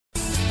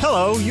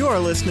Hello, you are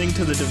listening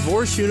to the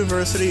Divorce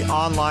University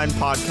online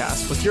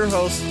podcast with your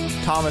hosts,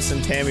 Thomas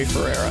and Tammy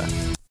Ferreira.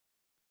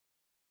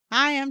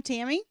 Hi, I'm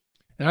Tammy.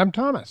 And I'm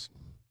Thomas.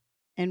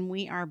 And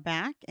we are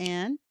back,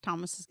 and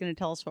Thomas is going to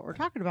tell us what we're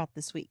talking about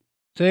this week.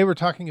 Today we're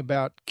talking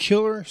about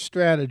killer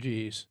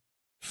strategies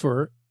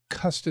for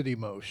custody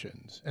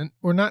motions. And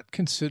we're not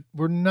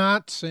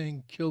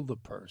saying kill the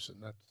person.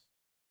 That's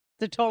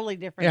It's a totally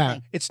different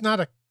thing. It's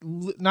not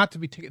to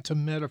be taken, it's a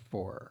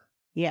metaphor.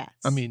 Yes.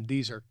 I mean,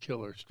 these are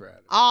killer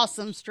strategies.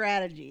 Awesome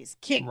strategies.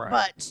 Kick Right.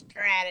 butt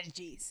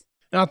strategies.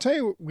 And I'll tell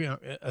you,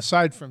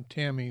 aside from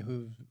Tammy,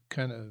 who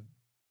kind of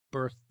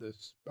birthed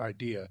this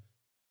idea,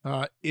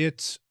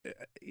 it's,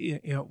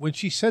 when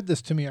she said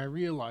this to me, I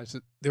realized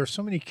that there are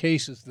so many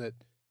cases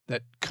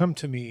that come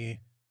to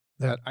me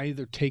that I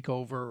either take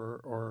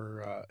over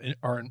or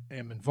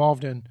am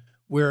involved in,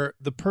 where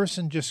the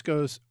person just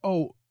goes,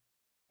 "Oh,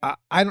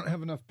 I don't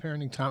have enough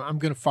parenting time. I'm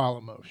going to file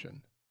a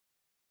motion."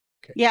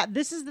 Okay. Yeah,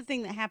 this is the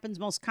thing that happens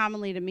most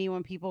commonly to me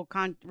when people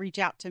reach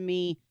out to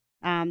me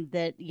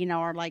that,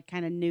 are like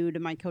kind of new to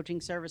my coaching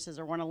services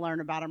or want to learn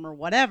about them or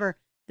whatever.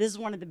 This is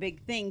one of the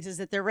big things is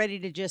that they're ready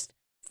to just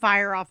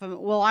fire off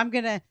them. Well,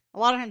 a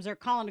lot of times they're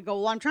calling to go,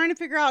 well, I'm trying to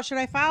figure out, should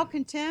I file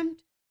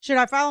contempt? Should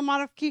I file a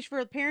modification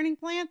for the parenting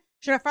plan?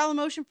 Should I file a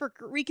motion for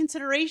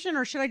reconsideration,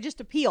 or should I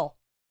just appeal?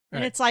 Right.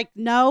 And it's like,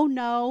 no,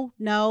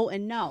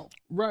 and no.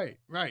 Right.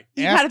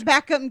 You got to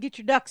back up and get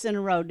your ducks in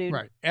a row, dude.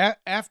 Right.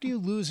 After you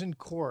lose in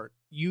court,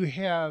 you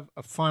have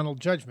a final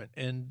judgment,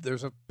 and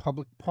there's a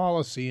public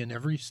policy in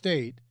every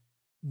state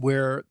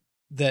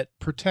that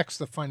protects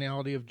the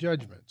finality of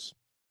judgments.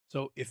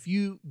 So if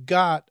you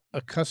got a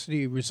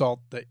custody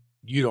result that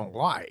you don't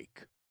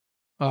like,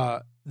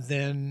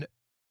 then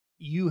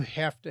you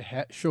have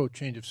to show a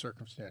change of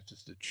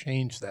circumstances to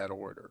change that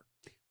order.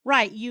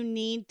 Right. You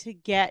need to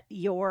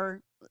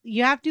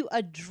you have to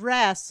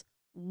address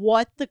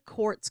what the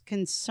court's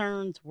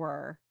concerns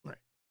were. Right.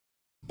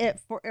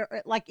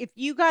 If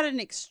you got an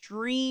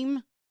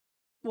extreme,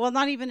 well,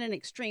 not even an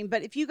extreme,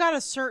 but if you got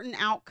a certain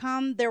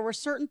outcome, there were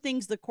certain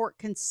things the court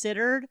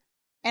considered.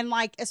 And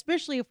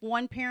especially if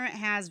one parent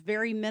has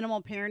very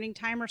minimal parenting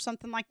time or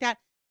something like that,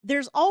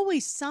 there's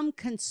always some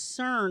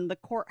concern the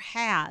court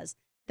has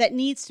that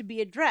needs to be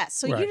addressed.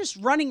 So Right. you're just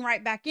running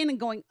right back in and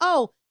going,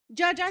 oh,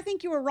 Judge, I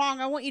think you were wrong.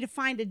 I want you to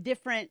find a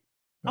different,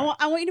 Right.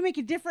 I want you to make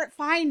a different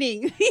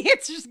finding.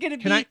 It's just going to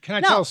be. Can I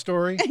tell a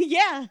story?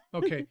 Yeah.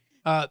 Okay.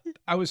 I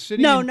was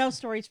sitting. No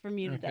stories from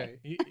you today.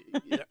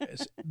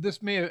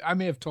 Okay. I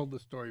may have told the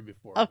story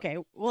before. Okay,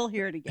 we'll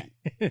hear it again.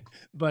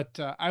 But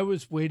I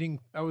was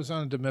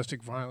on a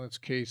domestic violence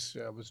case.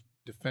 I was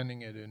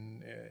defending it,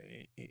 and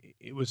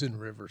it was in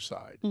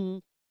Riverside. Mm-hmm.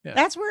 Yeah.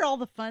 That's where all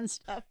the fun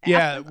stuff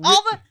happens.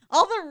 Yeah,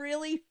 all the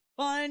really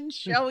fun,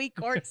 showy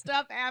court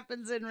stuff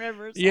happens in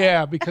Riverside.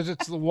 Yeah, because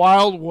it's the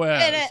Wild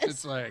West. It is.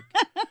 It's like,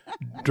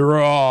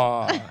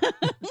 draw,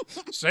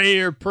 say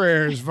your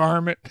prayers,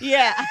 varmint.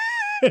 Yeah.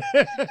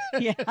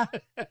 Yeah,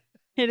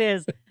 it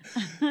is.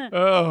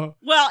 Oh.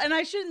 Well, and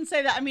I shouldn't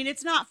say that. I mean,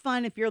 it's not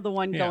fun if you're the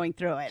one going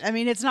through it. I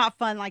mean, it's not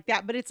fun like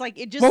that, but it's like,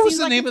 it just What seems was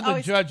the like name it's of the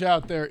always, judge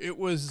out there? It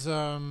was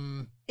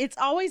it's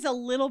always a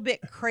little bit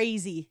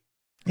crazy.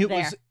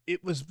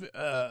 It was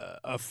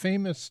a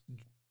famous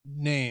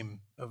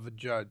name of a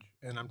judge,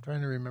 and I'm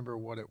trying to remember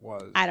what it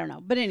was. I don't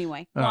know, but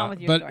anyway, go on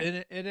with your story.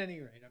 But at any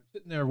rate, I'm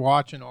sitting there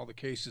watching all the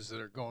cases that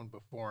are going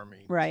before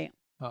me. Right.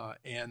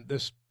 And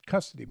this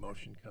custody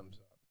motion comes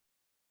up.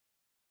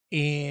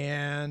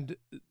 And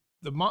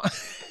the mom...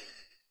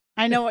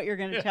 I know what you're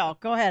going to tell.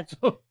 Go ahead.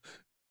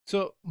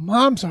 So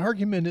mom's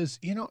argument is,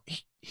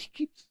 he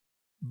keeps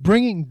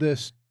bringing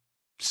this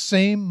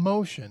same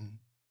motion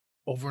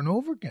over and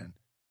over again.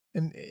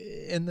 And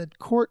the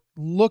court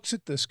looks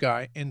at this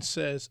guy and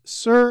says,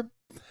 "Sir,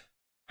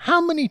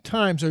 how many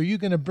times are you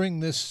going to bring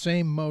this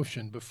same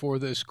motion before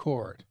this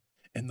court?"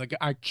 And the guy,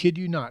 I kid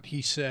you not,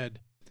 he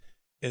said,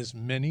 "As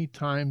many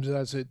times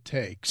as it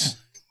takes."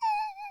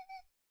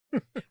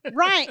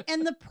 Right.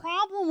 And the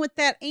problem with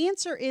that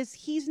answer is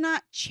he's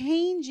not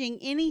changing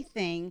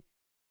anything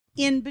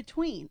in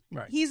between.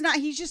 Right.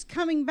 He's just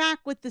coming back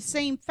with the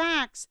same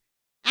facts,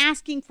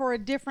 asking for a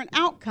different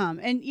outcome.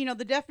 And,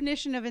 the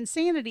definition of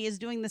insanity is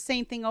doing the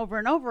same thing over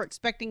and over,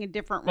 expecting a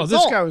different result.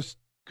 Well, this guy was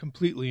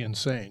completely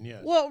insane,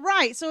 yes. Well,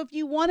 right. So if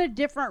you want a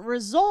different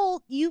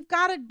result, you've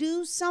got to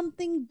do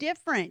something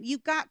different.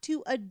 You've got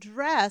to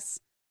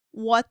address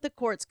what the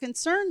court's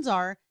concerns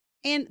are.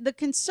 And the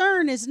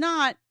concern is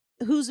not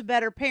who's a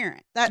better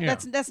parent.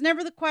 That's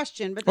never the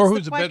question. But or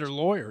who's a better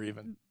lawyer,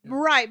 even. Yeah.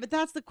 Right, but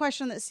that's the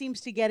question that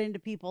seems to get into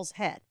people's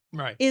head.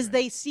 Right.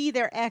 They see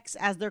their ex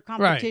as their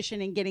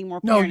competition in getting more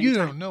parenting No, you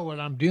time. don't know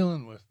what I'm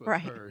dealing with Right.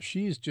 her.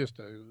 She's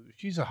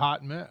a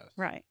hot mess.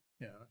 Right.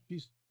 Yeah.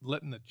 She's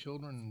letting the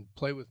children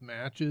play with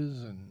matches,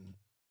 and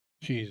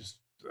she's,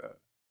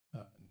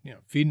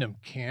 feeding them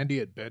candy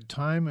at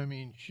bedtime. I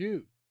mean,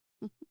 shoot.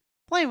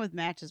 Playing with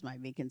matches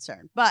might be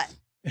concerned, but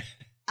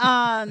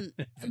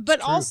but true.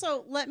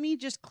 also let me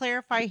just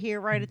clarify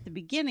here right at the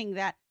beginning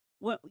that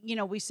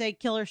we say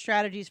killer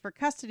strategies for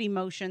custody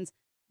motions.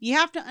 You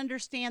have to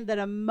understand that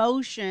a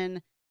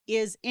motion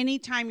is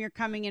anytime you're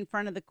coming in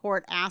front of the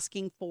court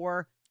asking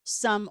for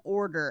some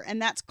order.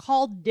 And that's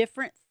called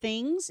different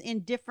things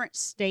in different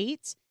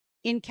states.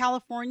 In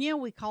California,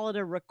 we call it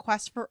a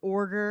request for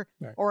order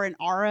or an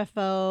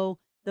RFO.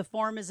 The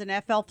form is an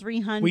FL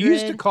 300. We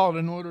used to call it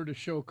an order to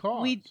show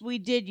cause. We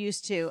did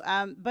used to.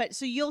 But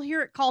so you'll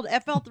hear it called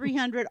FL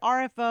 300,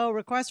 RFO,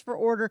 request for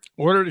order.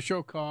 Order to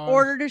show cause.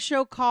 Order to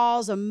show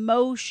cause, a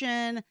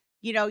motion.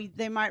 You know,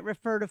 they might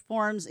refer to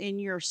forms in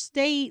your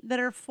state that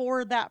are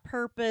for that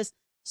purpose.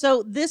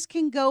 So this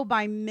can go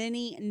by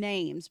many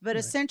names, but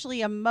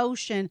essentially a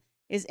motion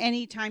is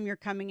any time you're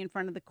coming in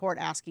front of the court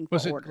asking for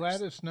orders. Was it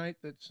Gladys Knight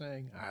that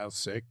sang, I'll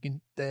second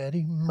that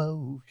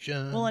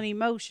emotion? Well, an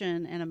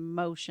emotion and a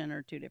motion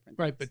are two different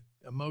things. Right, but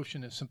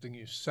emotion is something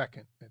you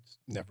second. It's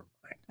never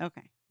mind.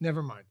 Okay.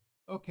 Never mind.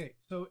 Okay,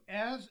 so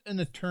as an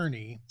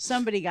attorney...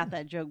 Somebody got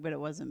that joke, but it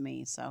wasn't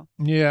me, so...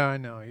 Yeah, I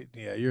know.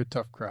 Yeah, you're a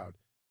tough crowd.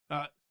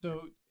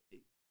 So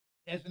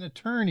as an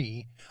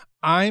attorney,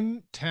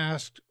 I'm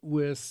tasked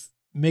with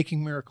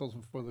making miracles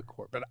before the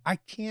court, but I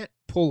can't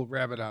pull a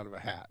rabbit out of a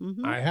hat.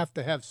 Mm-hmm. I have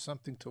to have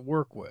something to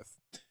work with.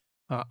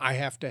 I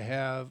have to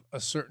have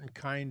a certain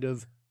kind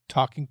of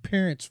talking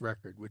parents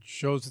record, which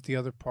shows that the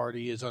other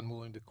party is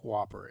unwilling to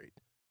cooperate.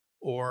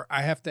 Or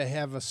I have to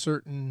have a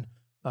certain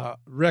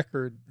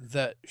record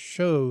that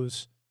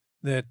shows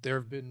that there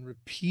have been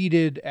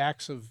repeated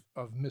acts of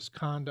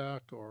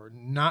misconduct or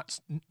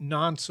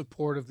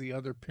non-support of the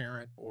other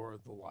parent or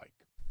the like.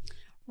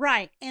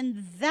 Right.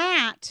 And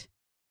that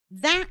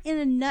in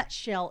a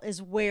nutshell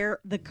is where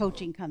the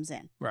coaching comes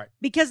in. Right.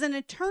 Because an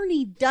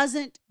attorney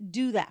doesn't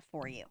do that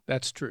for you.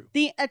 That's true.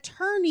 The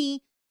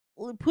attorney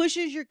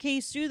pushes your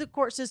case through the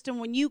court system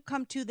when you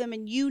come to them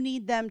and you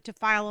need them to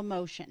file a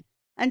motion.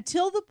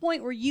 Until the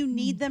point where you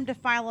need them to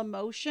file a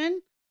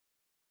motion,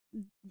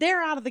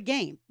 they're out of the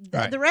game.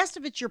 Right. The rest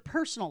of it's your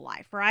personal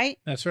life, right?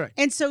 That's right.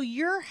 And so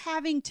you're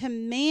having to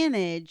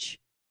manage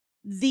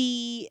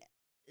the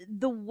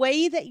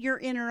way that you're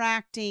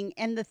interacting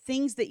and the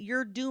things that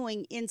you're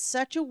doing in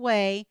such a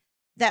way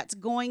that's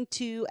going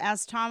to,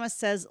 as Thomas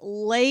says,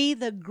 lay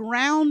the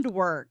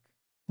groundwork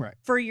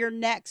for your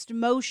next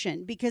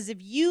motion. Because if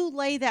you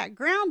lay that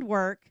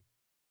groundwork,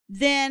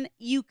 then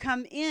you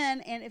come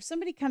in, and if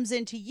somebody comes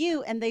into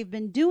you and they've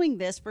been doing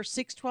this for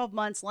 6-12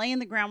 months, laying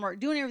the groundwork,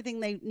 doing everything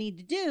they need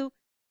to do,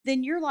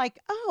 then you're like,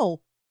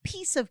 oh,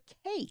 piece of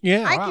cake.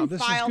 Yeah, I can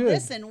file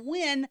this and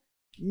win.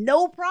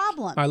 No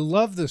problem. I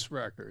love this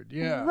record.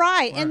 Yeah.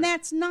 Right. And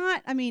that's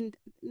not, I mean,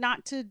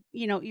 not to,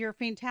 you're a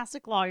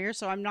fantastic lawyer.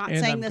 So I'm not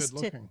saying this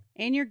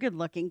and you're good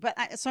looking,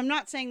 but so I'm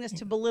not saying this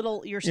to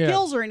belittle your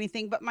skills or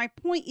anything. But my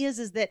point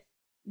is that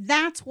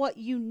that's what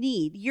you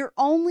need. You're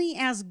only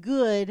as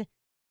good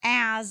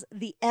as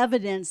the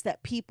evidence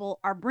that people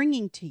are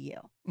bringing to you.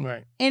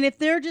 Right. And if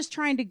they're just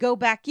trying to go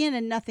back in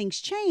and nothing's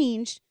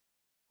changed,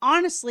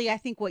 honestly, I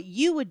think what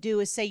you would do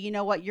is say, you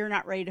know what, you're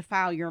not ready to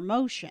file your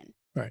motion.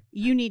 Right.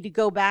 You need to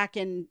go back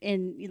and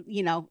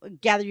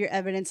gather your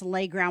evidence and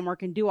lay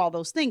groundwork and do all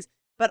those things.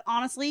 But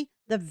honestly,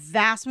 the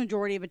vast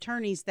majority of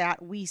attorneys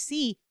that we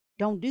see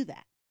don't do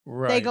that.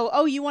 Right. They go,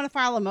 oh, you want to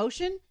file a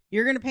motion?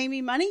 You're going to pay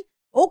me money?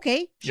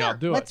 Okay, sure.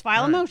 Yeah, Let's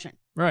file a motion.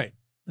 Right.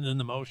 And then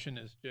the motion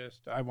is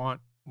just, I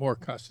want more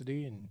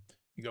custody. And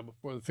you go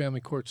before the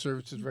Family Court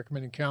Services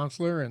recommending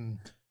counselor, and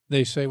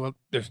they say, well,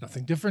 there's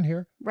nothing different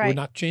here. Right. We're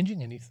not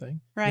changing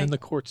anything. Right. And then the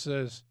court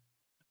says,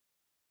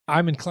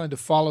 I'm inclined to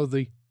follow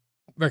the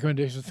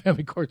recommendations of the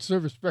Family Court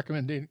Service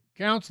recommending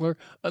counselor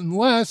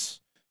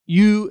unless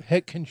you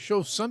can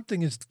show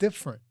something is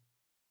different.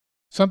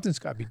 Something's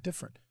got to be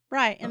different.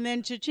 Right. And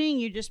then cha-ching,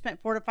 you just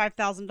spent $4,000 to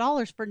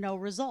 $5,000 for no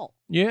result.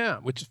 Yeah,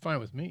 which is fine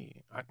with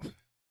me. I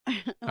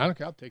don't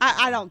care. I'll take it.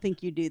 I don't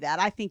think you do that.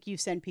 I think you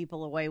send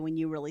people away when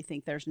you really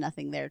think there's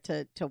nothing there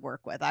to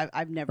work with.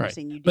 I've never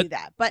seen you do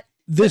that. But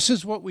this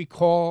is what we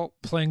call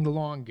playing the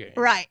long game.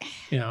 Right.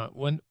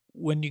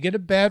 When you get a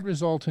bad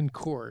result in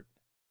court,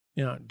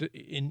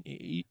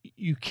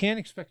 you can't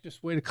expect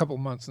just wait a couple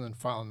months and then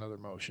file another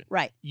motion.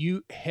 Right.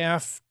 You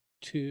have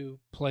to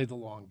play the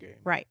long game.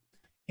 Right.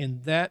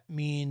 And that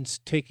means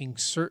taking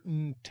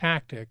certain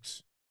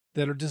tactics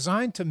that are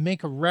designed to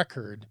make a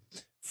record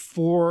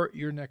for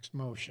your next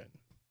motion.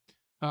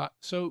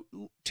 So,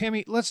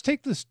 Tammy, let's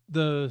take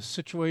the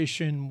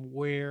situation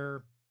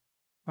where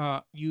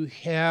you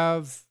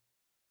have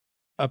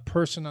a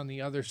person on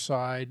the other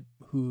side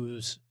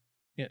who's,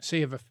 say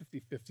you have a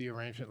 50-50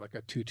 arrangement, like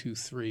a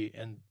 2-2-3,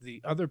 and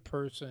the other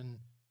person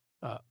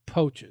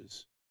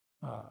poaches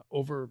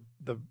over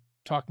the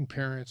talking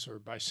parents or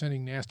by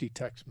sending nasty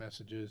text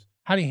messages.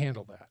 How do you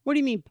handle that? What do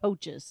you mean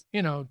poaches?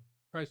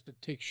 Tries to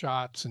take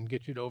shots and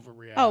get you to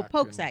overreact. Oh,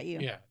 pokes at you.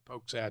 Yeah,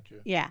 pokes at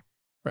you. Yeah.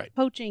 Right.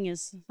 Poaching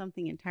is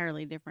something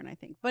entirely different, I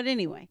think. But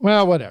anyway.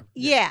 Well, whatever.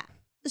 Yeah.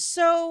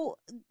 So,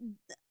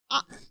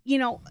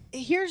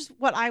 here's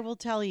what I will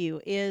tell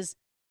you is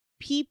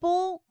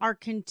people are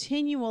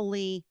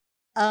continually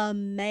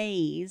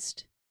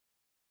amazed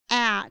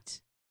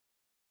at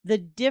the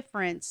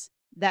difference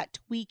that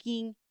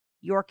tweaking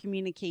your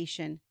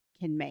communication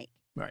can make.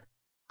 Right.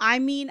 I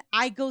mean,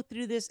 I go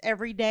through this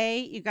every day.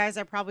 You guys,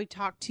 I probably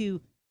talk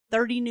to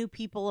 30 new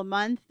people a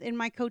month in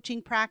my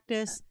coaching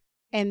practice.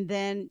 And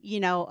then,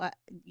 I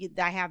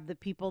have the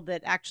people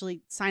that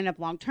actually sign up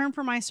long-term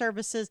for my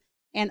services.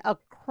 And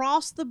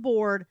across the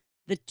board,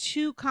 the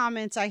two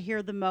comments I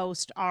hear the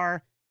most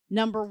are,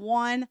 number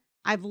one,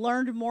 I've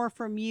learned more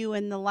from you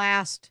in the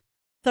last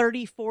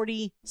 30,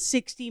 40,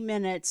 60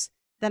 minutes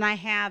than I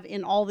have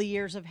in all the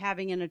years of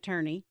having an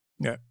attorney.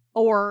 Yeah.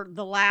 Or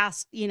the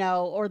last,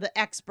 or the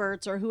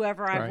experts or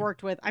whoever I've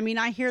worked with. I mean,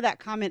 I hear that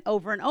comment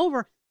over and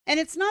over. And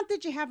it's not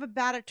that you have a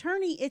bad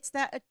attorney. It's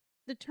that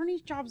the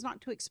attorney's job is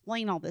not to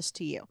explain all this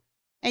to you.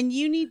 And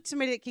you need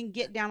somebody that can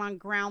get down on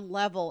ground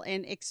level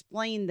and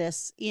explain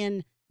this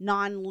in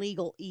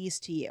non-legal ease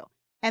to you.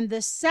 And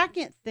the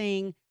second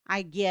thing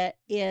I get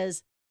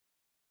is,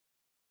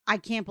 I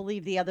can't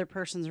believe the other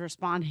person's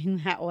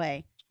responding that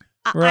way.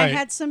 I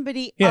had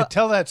somebody. Yeah,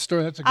 tell that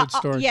story. That's a good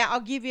story. I'll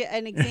give you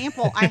an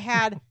example. I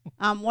had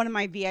one of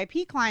my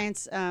VIP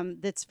clients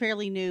that's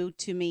fairly new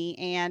to me,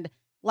 and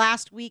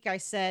last week I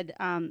said,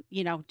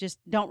 just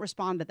don't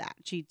respond to that.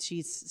 She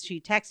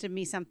texted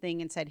me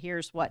something and said,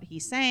 "Here's what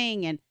he's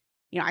saying," and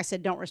I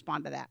said, "Don't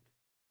respond to that."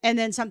 And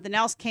then something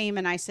else came,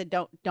 and I said,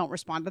 "Don't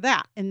respond to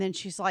that." And then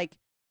she's like,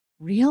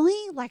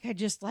 "Really? Like I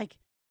just like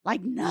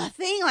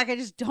nothing? Like I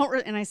just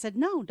don't?" And I said,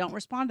 "No, don't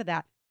respond to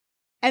that."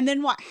 And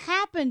then what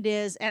happened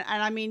is, and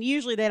I mean,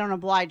 usually they don't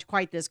oblige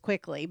quite this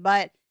quickly,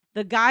 but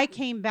the guy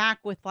came back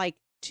with like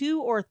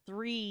 2 or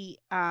 3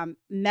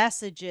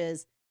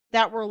 messages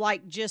that were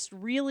like just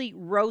really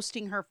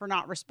roasting her for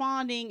not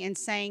responding and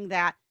saying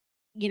that,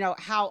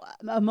 how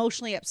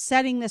emotionally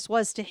upsetting this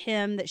was to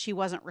him that she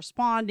wasn't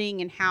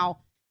responding, and how,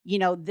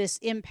 this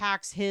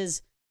impacts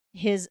his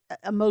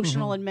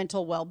emotional and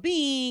mental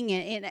well-being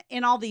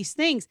and all these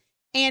things.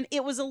 And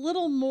it was a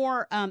little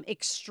more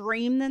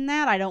extreme than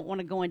that. I don't want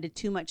to go into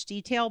too much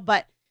detail,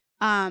 but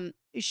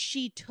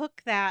she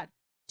took that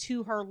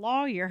to her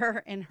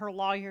lawyer, and her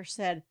lawyer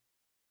said,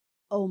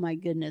 "Oh my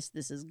goodness,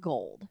 this is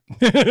gold."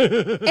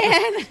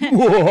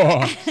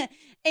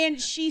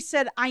 And she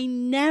said, "I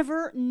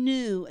never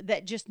knew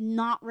that just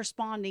not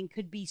responding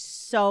could be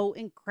so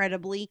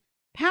incredibly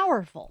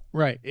powerful."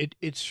 Right.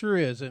 It sure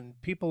is.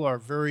 And people are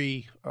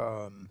very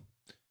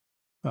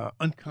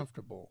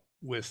uncomfortable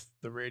with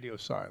the radio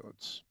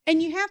silence.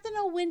 And you have to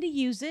know when to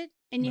use it,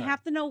 and you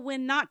have to know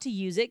when not to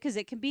use it, because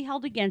it can be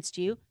held against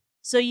you.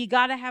 So you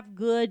got to have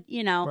good,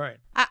 Right.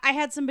 I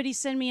had somebody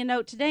send me a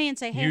note today and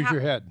say, "Hey, use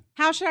your head.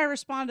 How should I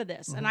respond to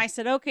this?" And I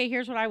said, "Okay,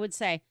 here's what I would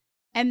say."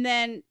 And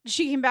then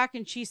she came back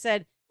and she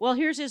said, "Well,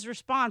 here's his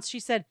response." She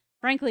said,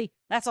 "Frankly,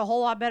 that's a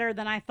whole lot better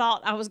than I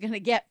thought I was going to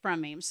get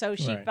from him." So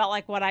she felt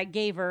like what I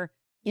gave her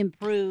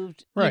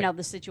improved,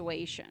 the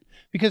situation.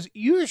 Because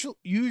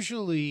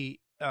usually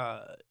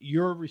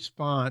your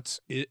response,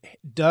 it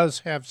does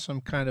have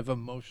some kind of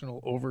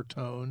emotional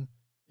overtone.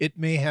 It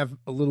may have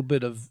a little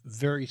bit of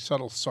very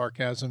subtle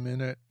sarcasm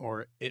in it,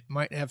 or it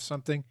might have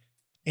something.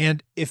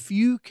 And if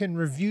you can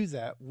review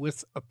that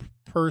with a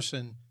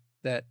person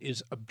that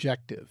is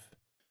objective,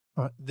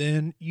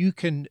 then you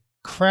can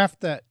craft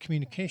that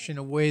communication in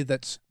a way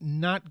that's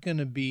not going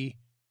to be,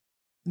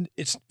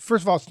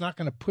 first of all, it's not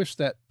going to push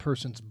that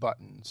person's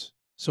buttons.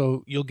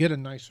 So you'll get a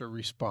nicer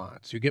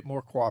response. You get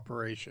more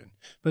cooperation.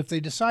 But if they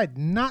decide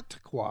not to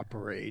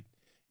cooperate,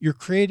 you're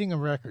creating a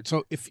record.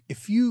 So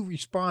if you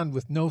respond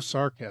with no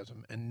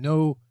sarcasm and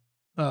no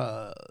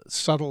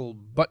subtle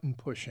button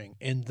pushing,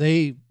 and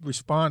they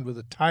respond with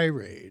a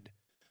tirade,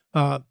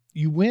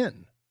 you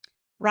win.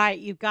 Right,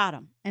 you've got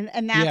them,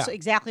 and that's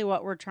exactly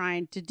what we're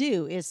trying to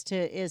do is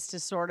to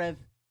sort of,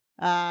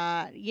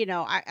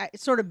 I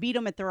sort of beat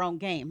them at their own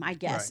game, I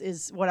guess,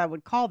 is what I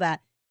would call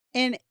that.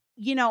 And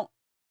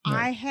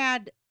I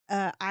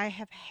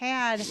have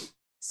had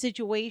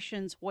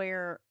situations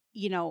where,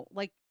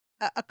 like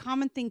a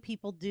common thing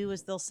people do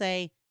is they'll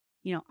say,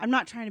 "I'm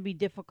not trying to be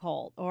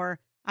difficult," or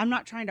 "I'm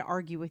not trying to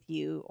argue with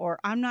you," or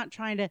 "I'm not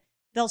trying to,"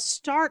 they'll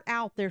start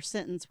out their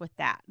sentence with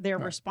that, their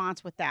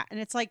response with that. And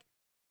it's like,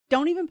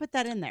 don't even put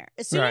that in there.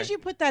 As soon as you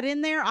put that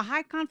in there, a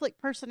high conflict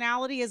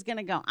personality is going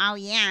to go, "Oh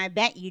yeah, I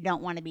bet you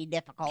don't want to be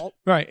difficult."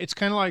 Right. It's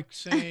kind of like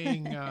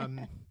saying,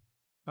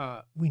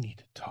 "We need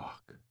to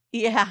talk."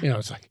 Yeah.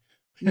 It's like,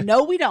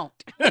 no, we don't.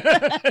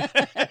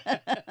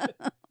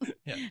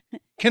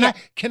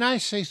 Can I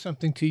say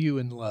something to you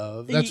in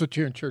love? That's what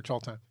you're in church all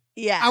the time.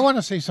 Yeah. I want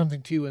to say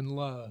something to you in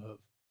love.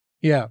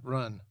 Yeah,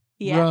 run.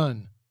 Yeah.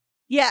 Run.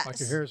 Yes. Like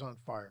your hair's on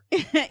fire.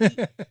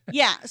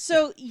 Yeah.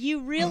 So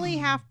you really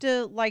have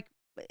to,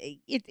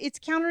 it's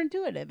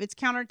counterintuitive. It's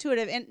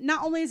counterintuitive. And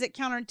not only is it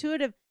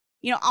counterintuitive,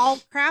 I'll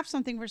craft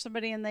something for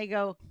somebody and they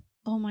go,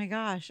 "Oh my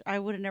gosh, I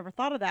would have never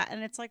thought of that."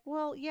 And it's like,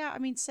 well, yeah, I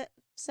mean,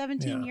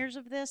 17 years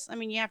of this. I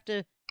mean, you have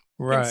to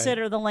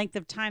consider the length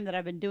of time that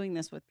I've been doing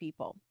this with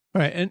people.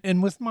 Right.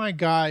 And with my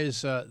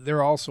guys,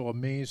 they're also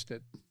amazed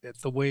at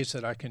the ways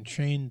that I can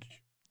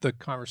change the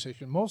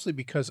conversation, mostly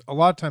because a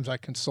lot of times I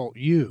consult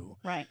you.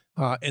 Right.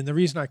 And the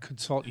reason I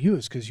consult you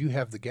is because you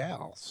have the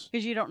gals.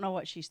 Because you don't know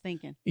what she's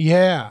thinking.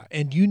 Yeah.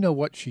 And you know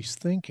what she's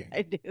thinking.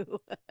 I do.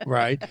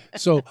 Right.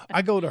 So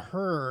I go to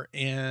her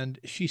and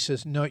she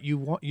says, no,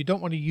 you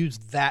don't want to use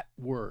that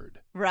word.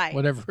 Right.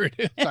 Whatever it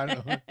is. I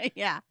don't know.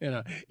 Yeah.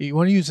 You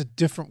want to use a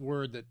different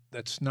word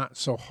that's not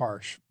so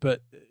harsh.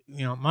 But,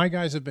 my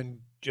guys have been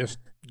just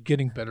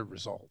getting better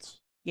results.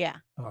 Yeah.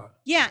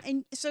 Yeah.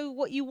 And so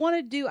what you want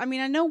to do, I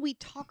know we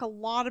talk a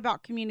lot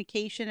about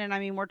communication,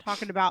 and we're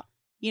talking about,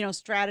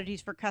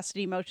 strategies for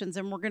custody motions,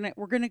 and we're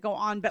going to go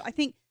on. But I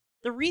think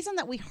the reason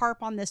that we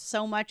harp on this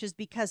so much is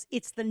because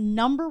it's the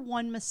number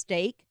one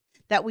mistake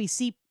that we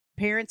see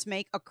parents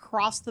make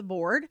across the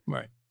board.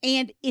 Right.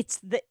 And it's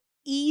the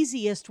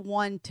easiest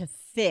one to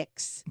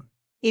fix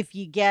if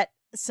you get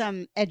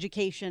some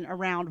education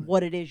around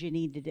what it is you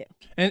need to do.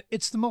 And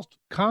it's the most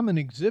common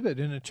exhibit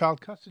in a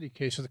child custody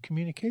case of the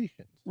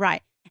communications.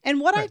 Right.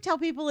 And what I tell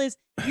people is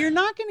you're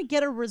not going to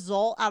get a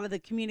result out of the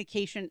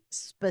communication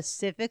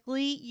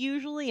specifically,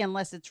 usually,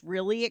 unless it's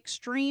really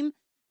extreme.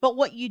 But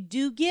what you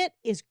do get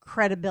is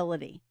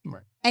credibility.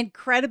 Right. And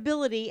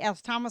credibility,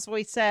 as Thomas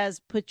always says,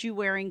 puts you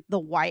wearing the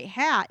white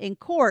hat in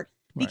court,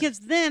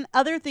 because then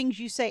other things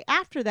you say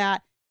after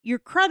that, you're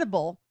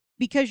credible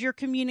because your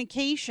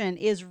communication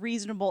is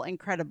reasonable and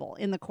credible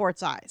in the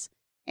court's eyes.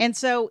 And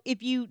so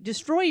if you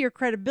destroy your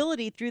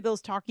credibility through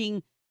those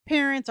talking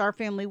parents, our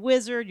family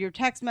wizard, your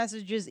text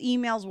messages,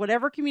 emails,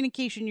 whatever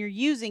communication you're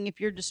using, if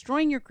you're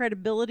destroying your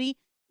credibility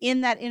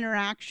in that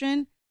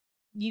interaction,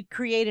 you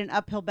create an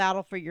uphill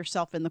battle for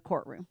yourself in the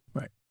courtroom.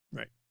 Right.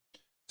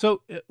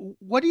 So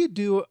what do you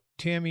do,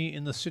 Tammy,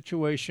 in the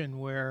situation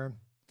where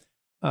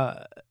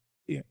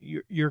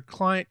your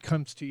client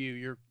comes to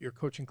you, your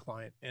coaching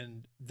client,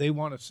 and they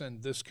want to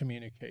send this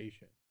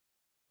communication?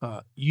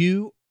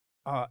 You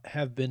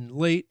have been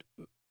late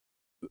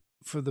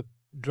for the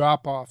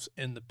drop-offs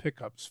and the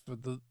pickups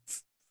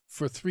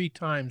for 3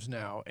 times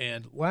now,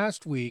 and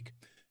last week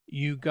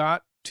you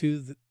got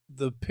to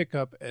the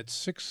pickup at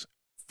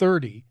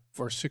 6:30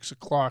 for 6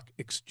 o'clock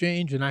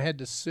exchange, and I had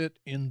to sit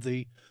in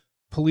the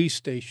police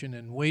station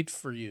and wait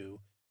for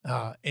you,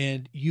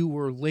 and you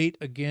were late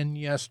again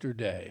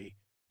yesterday.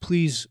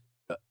 Please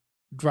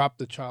drop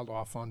the child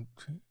off on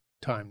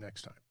time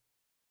next time.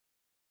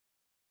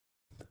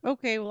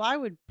 Okay, well, I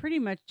would pretty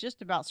much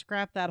just about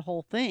scrap that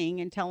whole thing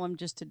and tell him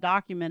just to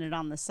document it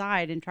on the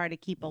side and try to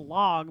keep a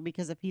log,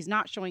 because if he's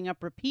not showing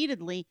up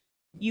repeatedly,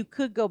 you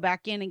could go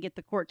back in and get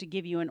the court to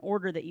give you an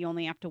order that you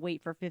only have to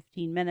wait for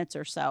 15 minutes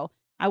or so.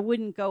 I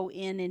wouldn't go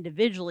in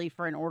individually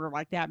for an order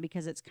like that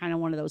because it's kind of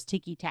one of those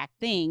ticky-tack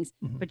things,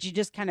 but you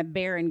just kind of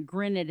bear and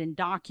grin it and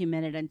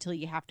document it until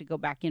you have to go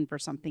back in for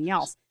something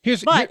else.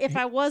 If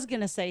I was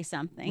going to say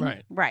something,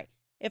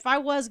 if I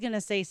was going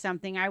to say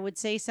something, I would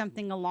say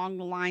something along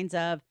the lines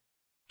of,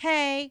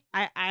 hey,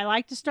 I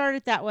like to start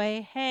it that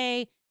way.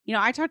 Hey,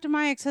 I talked to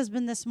my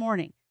ex-husband this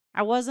morning.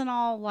 I wasn't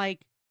all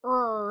like,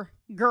 look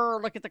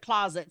at the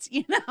closets,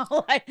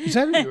 like, is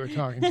that who you were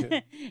talking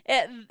to?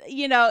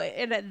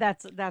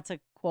 That's a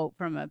quote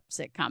from a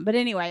sitcom. But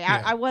anyway,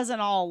 yeah. I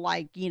wasn't all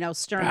like,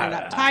 stern and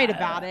uptight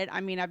about it.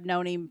 I've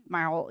known him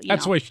my whole,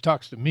 That's the way she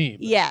talks to me.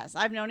 But. Yes,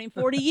 I've known him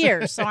 40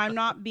 years, so I'm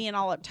not being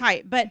all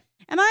uptight.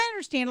 And I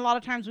understand a lot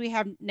of times we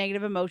have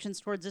negative emotions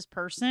towards this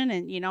person.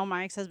 And,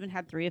 my ex-husband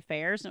had 3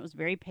 affairs and it was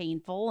very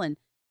painful. And,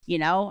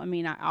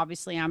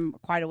 obviously I'm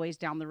quite a ways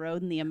down the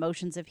road and the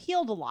emotions have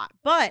healed a lot.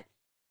 But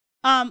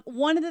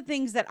one of the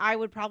things that I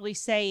would probably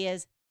say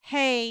is,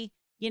 hey,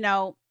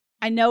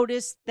 I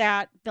noticed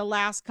that the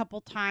last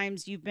couple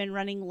times you've been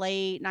running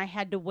late and I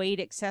had to wait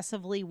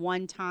excessively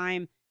one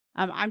time.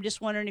 I'm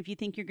just wondering if you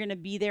think you're going to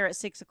be there at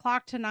 6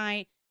 o'clock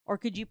tonight, or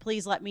could you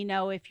please let me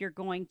know if you're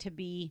going to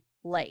be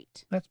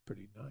late? That's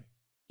pretty nice.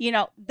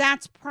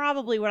 That's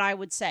probably what I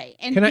would say.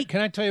 And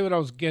can I tell you what I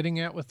was getting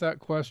at with that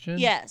question?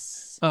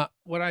 Yes.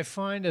 What I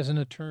find as an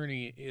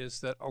attorney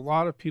is that a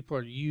lot of people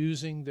are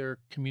using their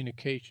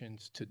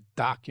communications to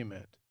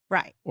document,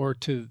 right, or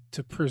to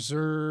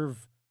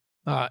preserve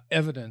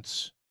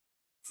evidence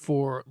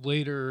for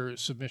later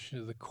submission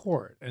to the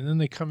court, and then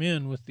they come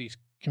in with these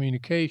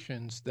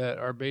communications that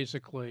are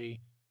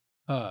basically,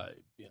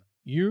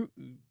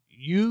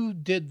 you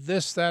did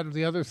this, that, or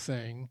the other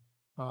thing.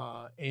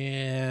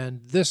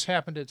 And this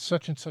happened at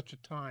such and such a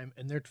time,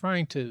 and they're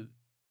trying to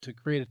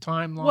create a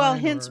timeline. Well,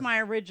 hence my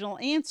original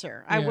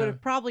answer. I would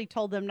have probably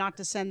told them not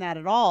to send that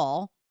at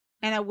all,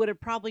 and I would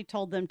have probably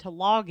told them to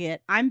log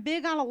it. I'm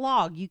big on a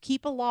log. You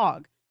keep a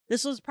log.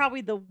 This was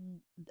probably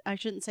I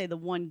shouldn't say the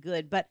one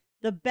good, but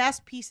the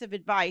best piece of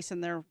advice,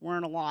 and there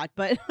weren't a lot,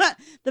 but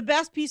the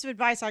best piece of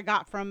advice I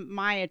got from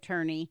my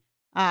attorney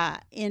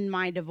in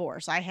my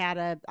divorce. I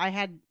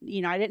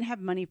didn't have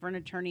money for an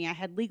attorney. I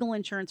had legal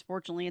insurance,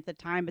 fortunately, at the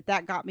time, but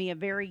that got me a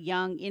very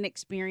young,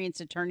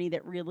 inexperienced attorney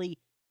that really,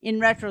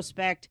 in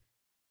retrospect,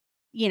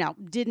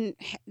 didn't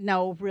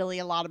know really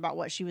a lot about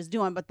what she was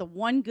doing. But the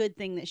one good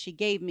thing that she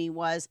gave me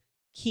was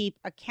keep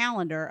a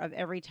calendar of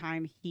every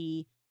time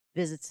he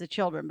visits the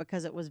children,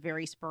 because it was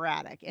very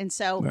sporadic. And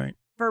so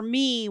for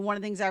me, one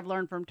of the things I've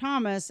learned from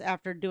Thomas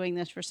after doing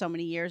this for so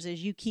many years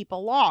is you keep a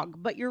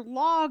log, but your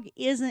log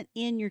isn't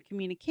in your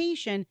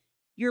communication.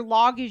 Your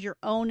log is your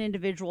own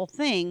individual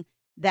thing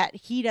that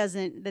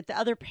that the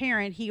other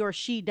parent, he or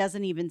she,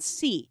 doesn't even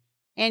see.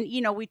 And,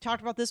 we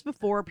talked about this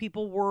before.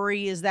 People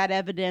worry, is that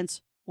evidence?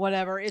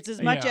 Whatever. It's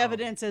as much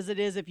evidence as it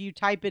is if you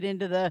type it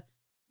into the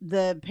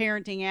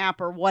parenting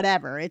app or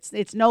whatever.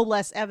 It's no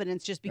less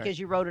evidence just because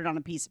you wrote it on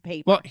a piece of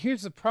paper. Well,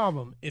 here's the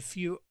problem. If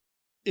you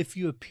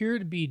appear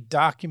to be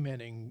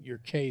documenting your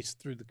case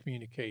through the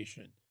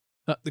communication,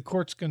 the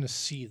court's going to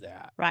see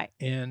that. Right.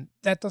 And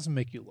that doesn't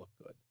make you look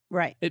good.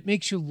 Right. It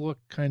makes you look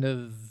kind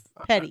of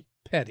petty.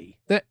 Petty.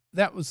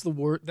 That was the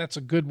word. That's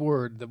a good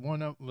word. The one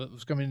that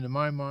was coming into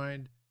my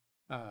mind,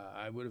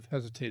 I would have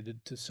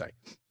hesitated to say.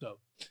 So,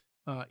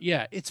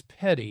 it's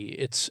petty.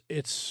 It's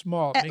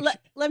small.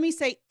 Let me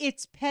say,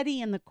 it's petty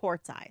in the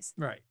court's eyes.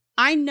 Right.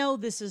 I know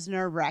this is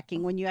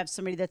nerve-wracking when you have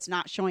somebody that's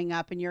not showing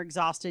up and you're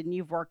exhausted and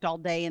you've worked all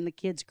day and the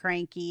kid's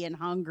cranky and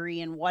hungry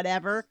and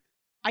whatever.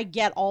 I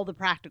get all the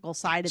practical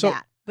side of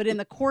that. But in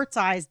the court's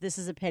eyes, this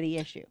is a petty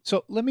issue.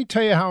 So let me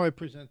tell you how I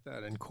present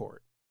that in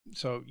court.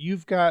 So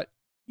you've got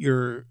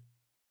your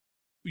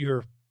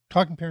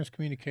talking parents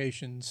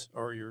communications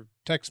or your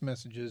text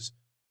messages,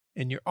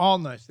 and you're all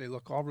nice. They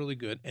look all really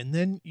good. And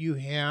then you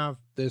have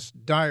this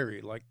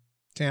diary, like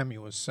Tammy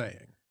was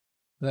saying,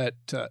 that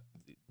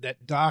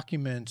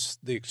documents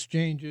the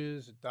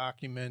exchanges. It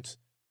documents,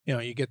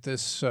 you get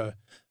this,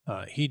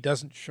 he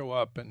doesn't show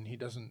up and he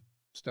doesn't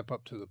step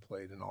up to the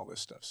plate and all this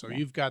stuff. So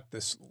you've got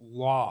this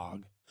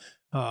log.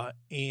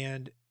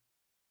 And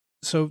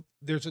so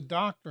there's a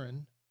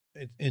doctrine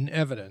in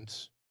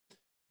evidence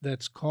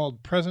that's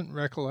called present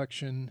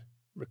recollection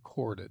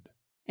recorded.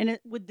 And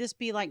would this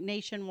be like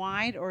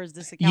nationwide, or is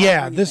this a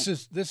California this thing?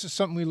 is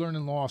something we learn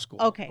in law school.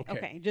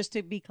 Okay. Just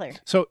to be clear.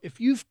 So if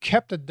you've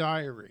kept a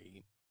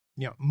diary,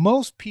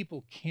 most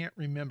people can't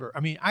remember.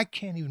 I mean, I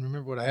can't even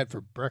remember what I had for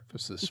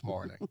breakfast this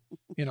morning.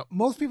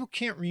 Most people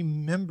can't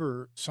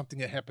remember something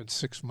that happened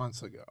 6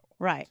 months ago.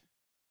 Right.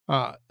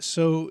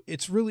 So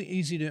it's really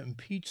easy to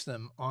impeach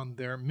them on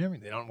their memory.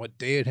 They don't know what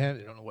day it had.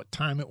 They don't know what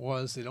time it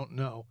was. They don't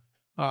know.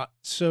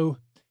 So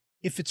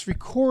if it's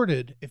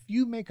recorded, if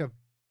you make a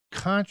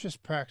conscious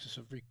practice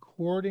of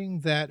recording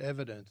that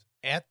evidence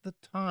at the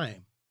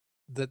time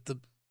that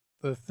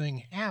the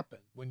thing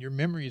happened, when your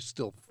memory is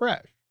still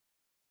fresh,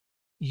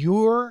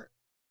 you're,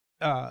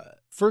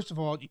 first of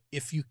all,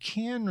 if you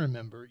can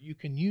remember, you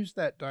can use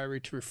that diary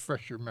to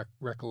refresh your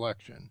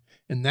recollection,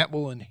 and that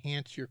will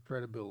enhance your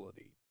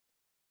credibility.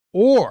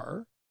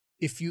 Or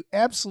if you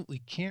absolutely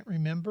can't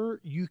remember,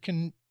 you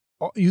can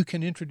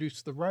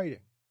introduce the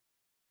writing,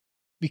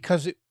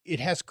 because it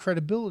has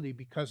credibility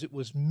because it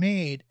was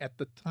made at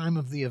the time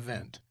of the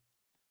event.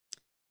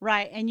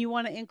 Right. And you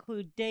want to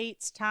include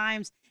dates,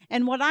 times.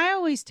 And what I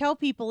always tell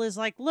people is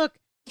like, look,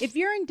 if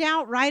you're in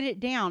doubt, write it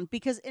down,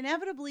 because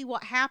inevitably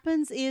what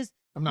happens is...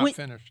 I'm not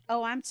finished.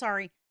 Oh, I'm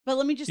sorry. But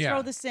let me just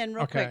throw this in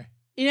real quick.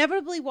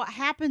 Inevitably what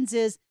happens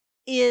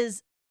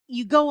is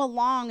you go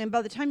along, and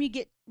by the time you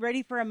get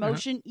ready for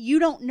emotion, you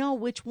don't know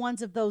which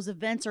ones of those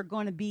events are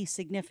going to be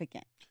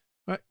significant.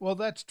 Right. Well,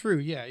 that's true.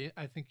 Yeah,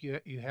 I think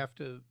you have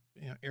to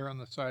err on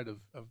the side of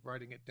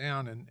writing it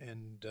down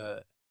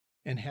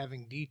and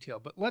having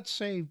detail. But let's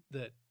say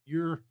that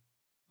you're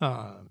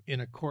in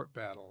a court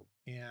battle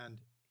and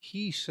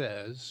he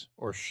says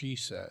or she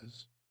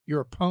says,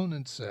 your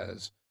opponent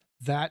says,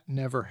 that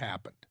never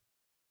happened.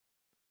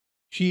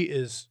 She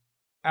is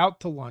out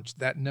to lunch.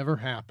 That never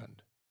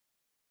happened.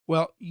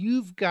 Well,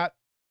 you've got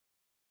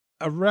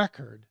a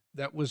record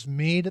that was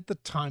made at the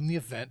time the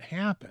event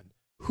happened.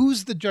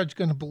 Who's the judge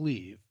going to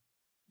believe,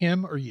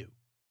 him or you?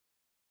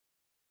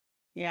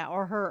 Yeah,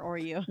 or her or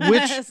you.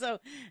 The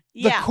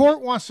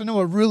court wants to know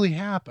what really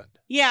happened.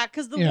 Yeah,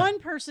 because the one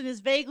person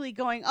is vaguely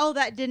going, oh,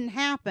 that didn't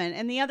happen.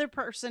 And the other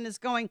person is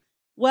going,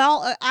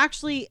 well,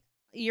 actually,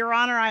 Your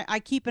Honor, I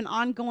keep an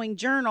ongoing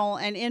journal.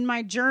 And in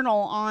my journal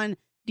on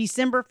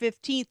December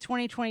 15th,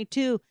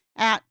 2022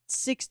 at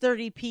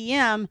 6:30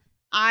 p.m.,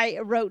 I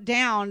wrote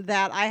down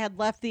that I had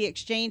left the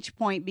exchange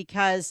point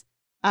because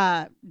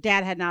Dad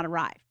had not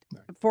arrived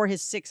for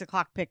his 6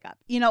 o'clock pickup,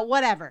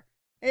 whatever.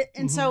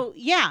 And so,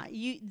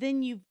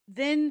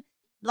 then,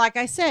 like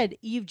I said,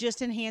 you've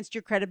just enhanced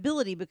your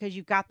credibility because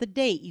you've got the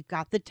date, you've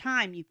got the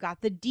time, you've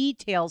got the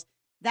details.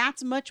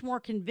 That's much more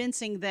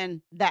convincing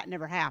than that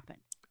never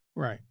happened.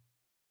 Right.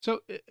 So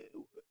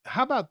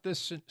how about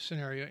this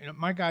scenario?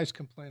 My guys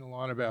complain a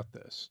lot about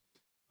this,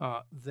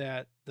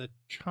 that the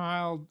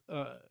child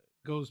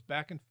goes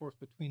back and forth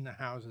between the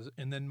houses,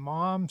 and then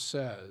mom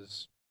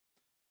says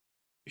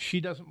she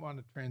doesn't want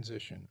to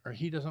transition or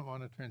he doesn't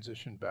want to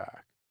transition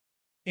back.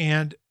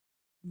 And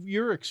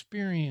your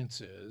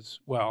experience is,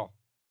 well,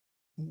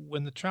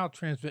 when the child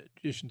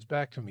transitions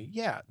back to me,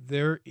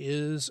 there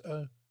is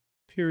a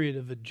period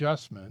of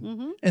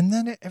adjustment, and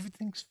then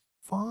everything's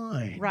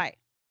fine. Right.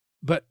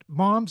 But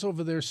mom's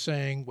over there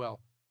saying, well,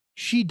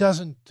 she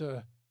doesn't...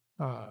 the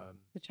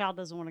child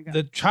doesn't want to go.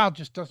 The child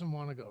just doesn't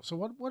want to go. So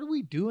what do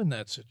we do in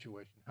that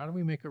situation? How do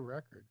we make a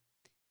record?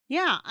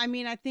 Yeah, I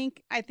mean, I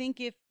think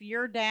if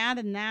you're dad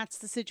and that's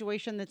the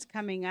situation that's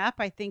coming up,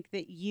 I think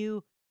that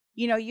you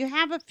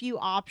have a few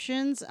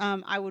options.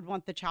 I would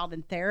want the child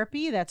in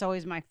therapy. That's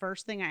always my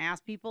first thing I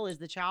ask people is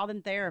the child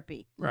in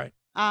therapy. Right.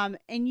 And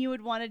you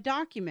would want to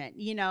document,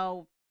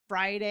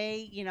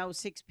 Friday,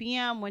 6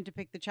 p.m. went to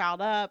pick the child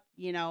up.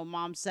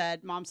 Mom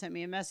sent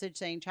me a message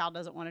saying child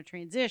doesn't want to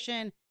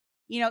transition.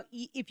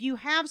 If you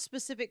have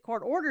specific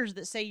court orders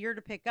that say you're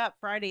to pick up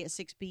Friday at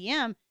 6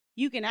 p.m.,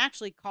 you can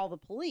actually call the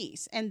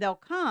police and they'll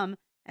come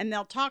and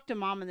they'll talk to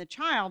mom and the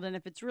child. And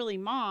if it's really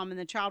mom and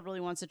the child really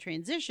wants a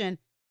transition,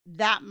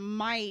 that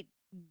might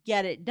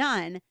get it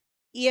done.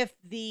 If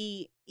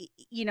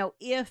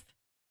if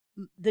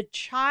the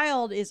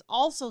child is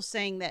also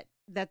saying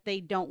that they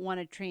don't want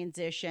to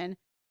transition,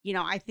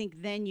 I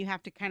think then you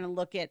have to kind of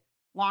look at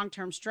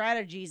long-term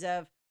strategies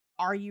of,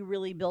 are you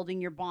really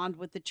building your bond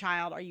with the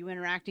child? Are you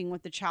interacting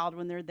with the child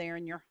when they're there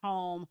in your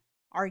home?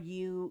 Are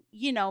you,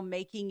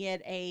 making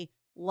it a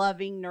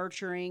loving,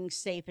 nurturing,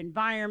 safe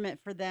environment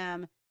for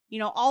them?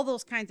 All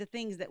those kinds of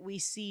things that we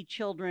see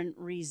children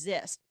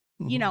resist.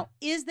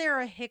 Is there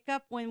a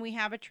hiccup when we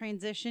have a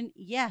transition?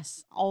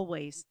 Yes,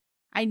 always.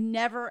 I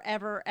never,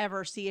 ever,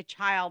 ever see a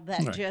child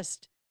that Right.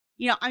 just,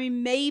 I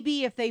mean,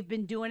 maybe if they've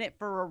been doing it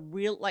for a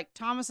real, like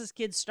Thomas's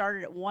kids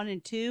started at 1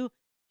 and 2,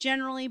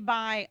 generally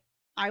by,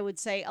 I would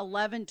say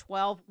 11,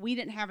 12, we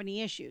didn't have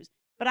any issues.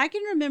 But I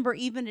can remember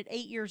even at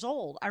 8 years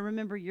old, I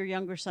remember your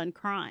younger son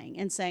crying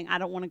and saying, I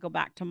don't want to go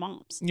back to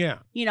mom's. Yeah.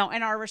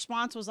 And our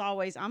response was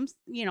always,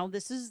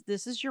 this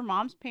is your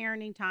mom's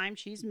parenting time.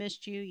 She's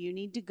missed you. You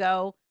need to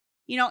go.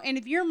 And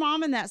if you're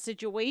mom in that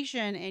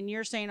situation and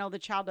you're saying, oh, the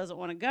child doesn't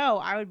want to go,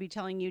 I would be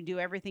telling you do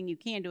everything you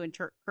can to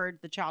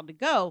encourage the child to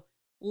go,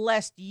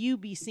 lest you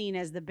be seen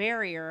as the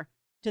barrier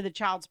to the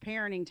child's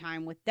parenting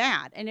time with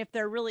dad. And if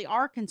there really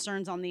are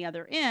concerns on the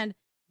other end,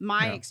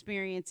 my Yeah.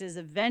 experience is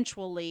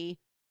eventually,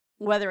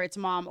 whether it's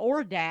mom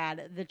or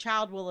dad, the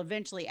child will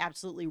eventually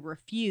absolutely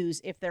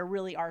refuse if there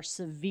really are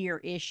severe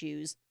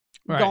issues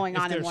Right. going If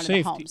on in there's one safety,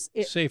 of the homes.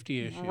 safety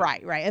issues.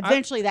 Right.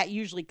 Eventually that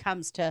usually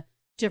comes to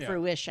Yeah.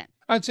 fruition.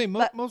 I'd say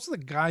But- most of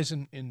the guys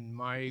in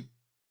my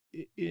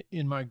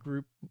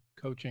group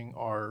coaching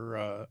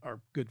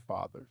are good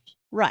fathers.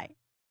 Right.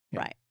 Yeah.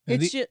 Right.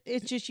 And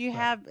It's just you right.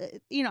 have,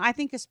 I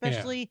think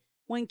especially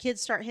when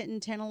kids start hitting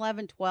 10,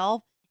 11,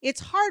 12, it's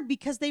hard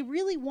because they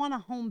really want a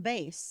home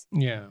base,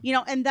 Yeah.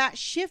 and that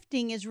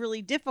shifting is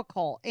really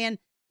difficult. And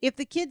if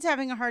the kid's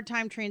having a hard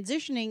time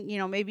transitioning,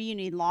 maybe you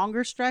need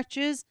longer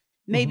stretches,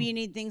 maybe Mhm. you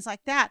need things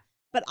like that.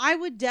 But I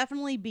would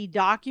definitely be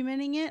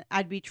documenting it.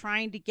 I'd be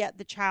trying to get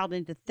the child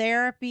into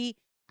therapy.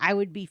 I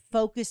would be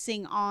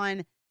focusing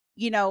on,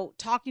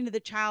 talking to the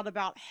child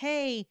about,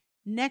 hey,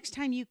 next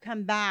time you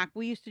come back,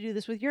 we used to do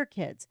this with your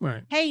kids.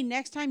 Right. Hey,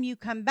 next time you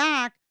come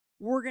back,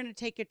 we're going to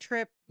take a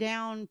trip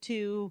down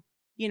to,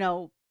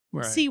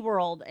 Right.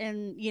 SeaWorld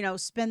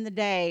and, spend the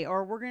day,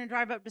 or we're going to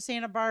drive up to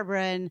Santa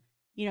Barbara and,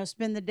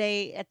 spend the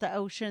day at the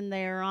ocean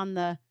there on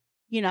the,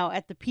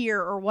 at the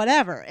pier or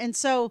whatever. And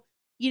so,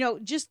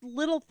 just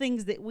little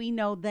things that we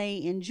know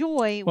they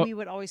enjoy, Well- we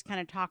would always kind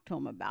of talk to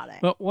them about it.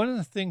 But one of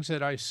the things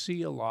that I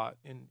see a lot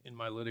in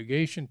my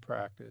litigation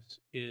practice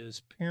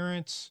is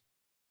parents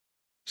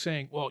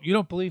saying, well, you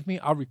don't believe me?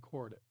 I'll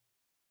record it.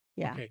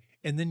 Yeah. Okay.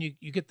 And then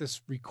you get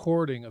this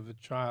recording of a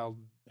child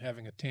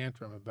having a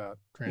tantrum about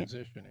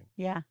transitioning.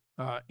 Yeah.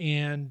 I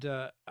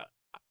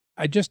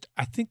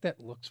think that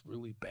looks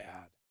really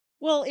bad.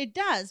 Well, it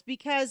does,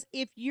 because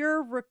if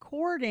you're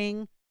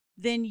recording,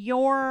 then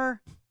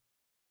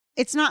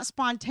it's not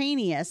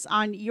spontaneous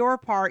on your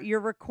part. You're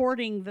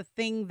recording the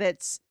thing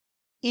that's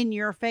in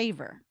your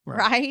favor, Right.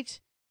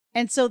 right?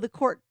 And so the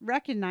court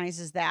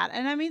recognizes that.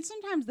 And I mean,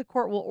 sometimes the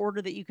court will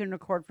order that you can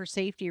record for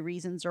safety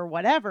reasons or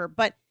whatever,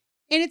 and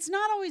it's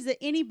not always that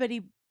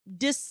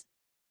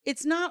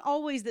it's not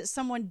always that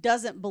someone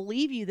doesn't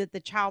believe you that the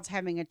child's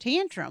having a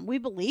tantrum. We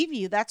believe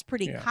you. That's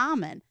pretty Yeah.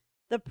 common.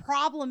 The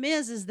problem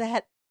is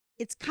that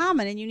it's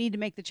common and you need to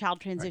make the child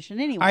transition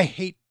anyway. I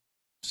hate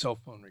cell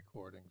phone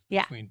recordings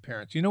Yeah. between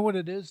parents. You know what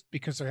it is?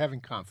 Because they're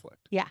having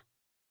conflict. Yeah.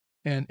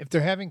 And if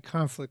they're having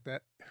conflict,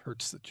 that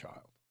hurts the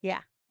child.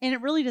 Yeah. And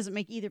it really doesn't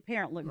make either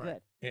parent look Right.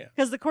 good. Yeah.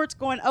 Because the court's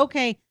going,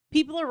 okay,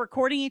 people are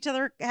recording each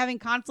other having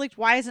conflict.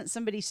 Why isn't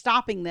somebody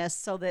stopping this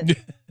so that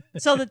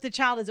the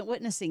child isn't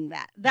witnessing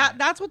that?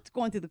 That's what's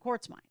going through the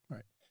court's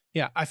mind.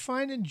 Yeah, I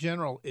find in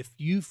general, if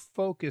you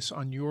focus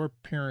on your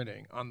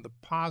parenting, on the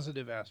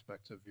positive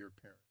aspects of your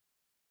parent,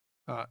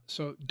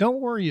 so don't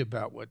worry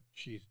about what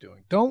she's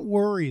doing. Don't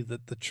worry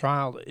that the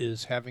child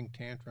is having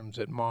tantrums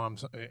at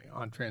mom's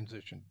on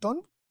transition.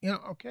 Don't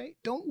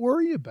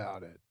worry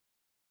about it.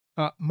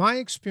 My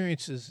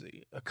experience is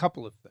a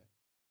couple of things.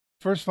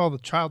 First of all, the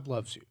child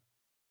loves you.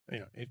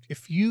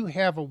 If you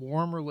have a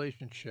warm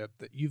relationship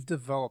that you've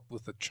developed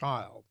with a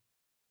child,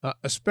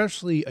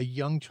 especially a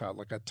young child,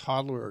 like a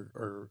toddler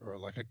or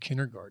like a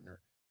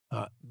kindergartner,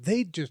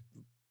 they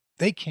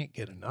can't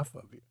get enough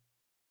of you.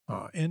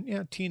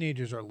 And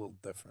teenagers are a little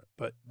different,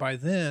 but by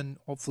then,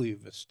 hopefully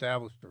you've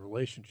established a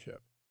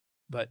relationship.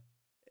 But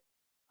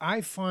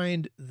I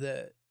find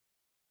that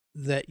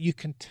that you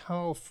can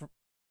tell from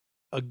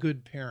a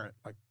good parent,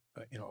 like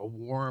a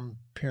warm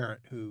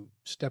parent who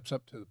steps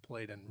up to the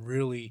plate and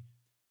really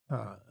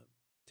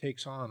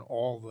takes on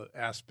all the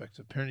aspects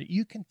of parenting.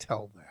 You can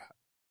tell that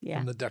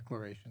from the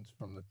declarations,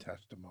 from the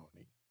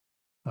testimony,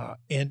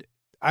 and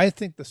I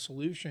think the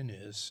solution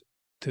is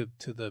to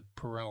the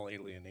parental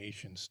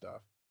alienation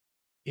stuff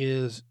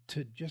is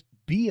to just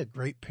be a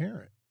great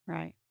parent,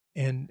 right,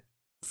 and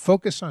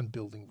focus on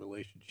building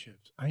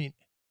relationships. I mean,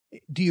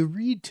 do you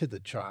read to the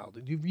child?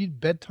 Do you read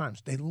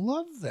bedtimes? They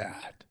love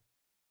that.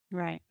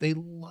 right. They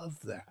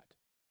love that.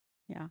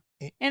 Yeah.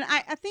 And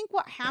I think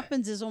what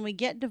happens is when we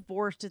get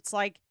divorced, it's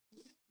like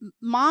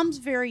mom's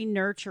very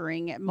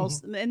nurturing at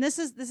most, and this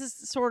is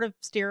sort of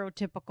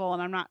stereotypical,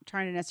 and I'm not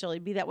trying to necessarily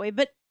be that way,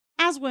 but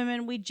as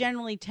women, we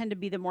generally tend to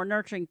be the more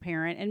nurturing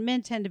parent, and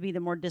men tend to be the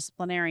more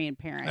disciplinarian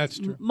parent. That's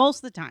true. Most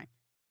of the time,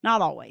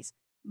 not always.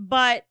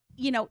 But,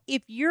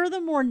 if you're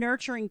the more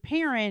nurturing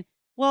parent,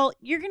 well,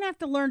 you're going to have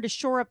to learn to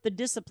shore up the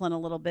discipline a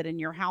little bit in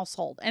your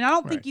household. And I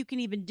don't think you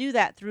can even do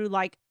that through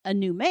like a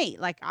new mate.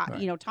 Like,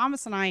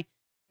 Thomas and I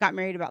got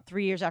married about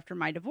 3 years after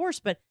my divorce,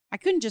 but I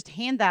couldn't just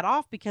hand that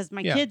off because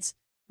my kids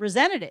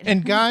resented it.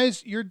 And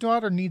guys, your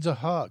daughter needs a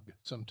hug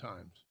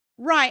sometimes.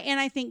 Right. And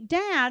I think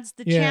dads,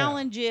 the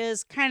challenge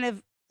is kind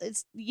of,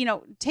 it's,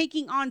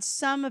 taking on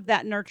some of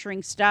that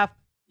nurturing stuff.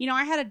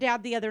 I had a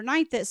dad the other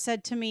night that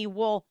said to me,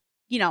 well,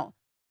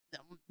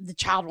 the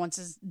child wants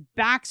his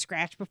back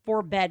scratched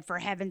before bed. For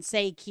heaven's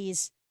sake,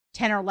 he's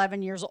 10 or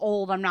 11 years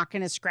old. I'm not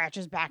going to scratch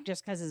his back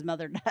just because his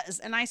mother does.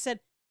 And I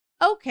said,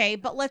 okay,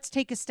 but let's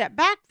take a step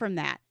back from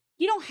that.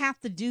 You don't have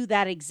to do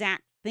that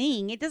exact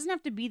thing. It doesn't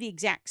have to be the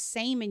exact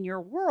same in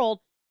your world.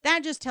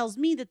 That just tells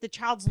me that the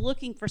child's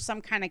looking for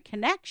some kind of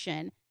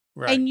connection.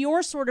 Right. And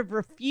you're sort of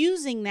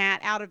refusing that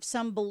out of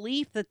some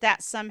belief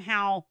that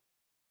somehow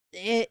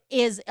it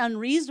is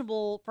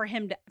unreasonable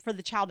for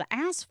the child to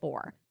ask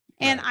for.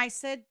 And I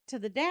said to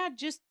the dad,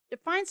 just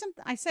find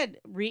something. I said,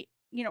 read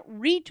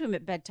to him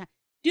at bedtime.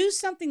 Do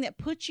something that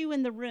puts you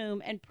in the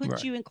room and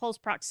puts you in close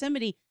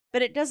proximity,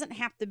 but it doesn't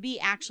have to be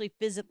actually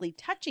physically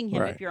touching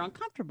him if you're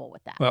uncomfortable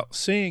with that. Well,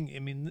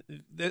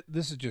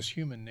 this is just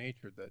human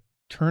nature, that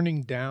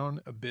turning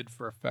down a bid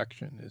for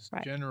affection is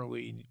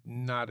generally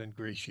not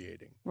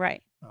ingratiating.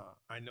 Right.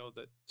 I know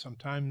that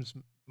sometimes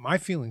my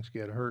feelings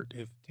get hurt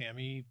if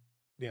Tammy,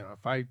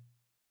 if I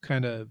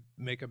kind of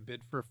make a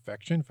bid for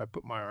affection, if I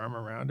put my arm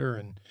around her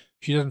and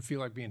she doesn't feel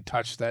like being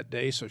touched that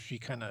day, so she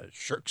kind of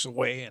shirks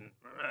away and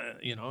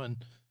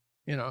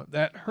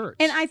that hurts.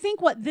 And I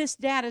think what this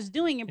dad is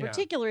doing in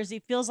particular is he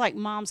feels like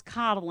mom's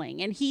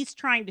coddling, and he's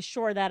trying to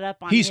shore that up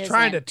on his end. He's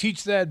trying to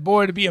teach that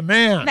boy to be a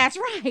man. That's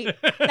right.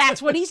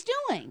 That's what he's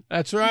doing.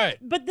 That's right.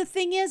 But the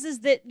thing is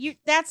that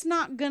that's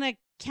not going to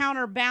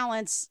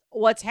counterbalance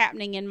what's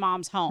happening in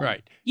mom's home.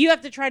 Right. You have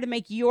to try to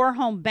make your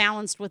home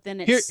balanced within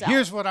itself.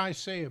 Here's what I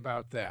say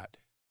about that.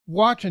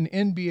 Watch an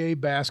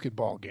NBA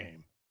basketball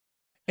game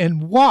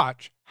and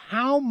watch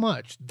how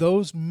much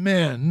those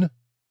men,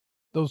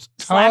 those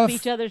tough, slap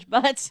each other's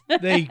butts.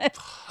 They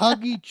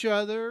hug each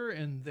other,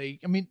 and they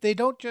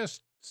don't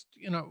just,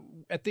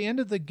 at the end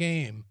of the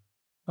game,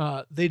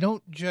 they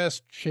don't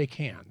just shake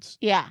hands.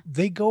 Yeah.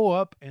 They go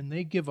up and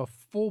they give a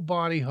full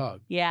body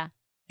hug. Yeah.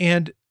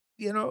 And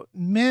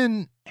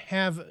men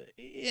have,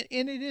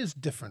 and it is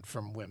different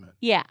from women.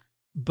 Yeah.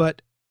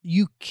 But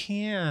you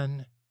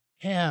can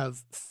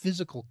have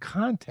physical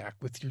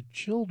contact with your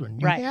children.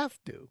 You have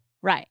to.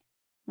 Right.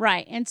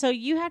 Right. And so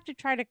you have to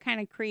try to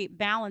kind of create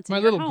balance in My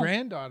your little home.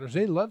 granddaughters,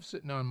 they love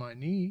sitting on my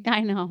knee.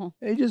 I know.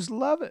 They just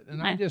love it.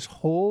 And I just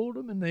hold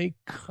them and they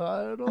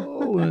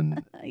cuddle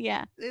and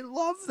yeah. They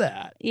love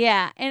that.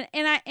 Yeah. And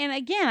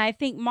again, I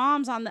think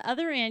moms on the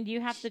other end, you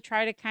have to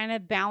try to kind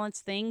of balance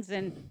things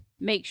and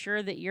make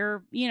sure that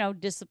you're,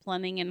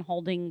 disciplining and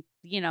holding,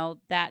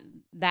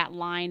 that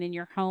line in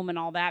your home and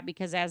all that,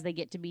 because as they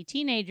get to be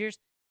teenagers,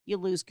 you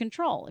lose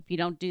control if you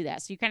don't do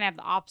that. So you kind of have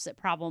the opposite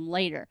problem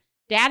later.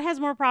 Dad has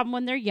more problem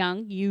when they're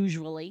young,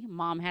 usually.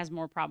 Mom has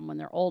more problem when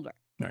they're older.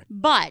 Right.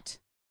 But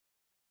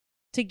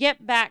to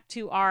get back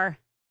to our...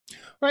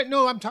 Right,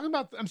 no, I'm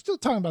still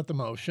talking about the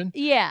motion.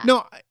 Yeah.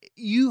 No,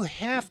 you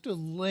have to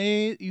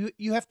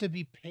you have to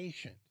be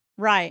patient.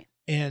 Right.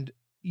 And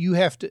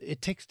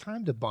it takes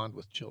time to bond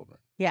with children.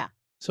 Yeah.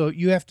 So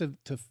you have to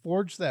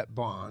forge that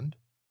bond.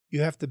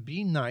 You have to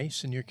be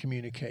nice in your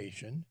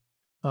communication.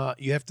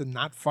 You have to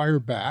not fire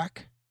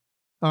back.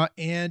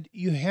 And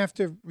you have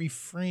to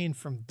refrain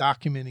from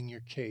documenting your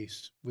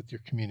case with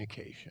your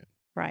communication.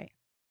 Right.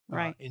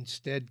 Right.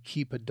 Instead,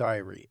 keep a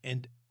diary.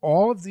 And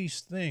all of these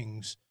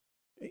things,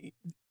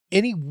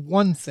 any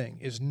one thing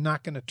is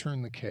not going to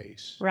turn the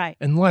case. Right.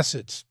 Unless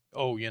it's,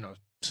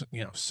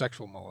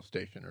 sexual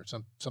molestation or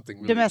something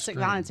really domestic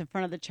extreme. Violence in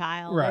front of the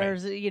child. Right. Or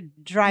you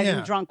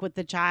driving drunk with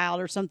the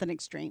child or something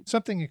extreme.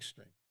 Something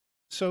extreme.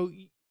 So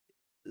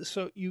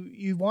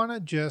you want to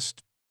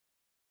just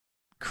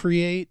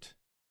create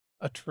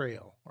a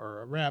trail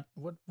or a wrap.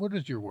 What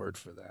is your word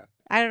for that?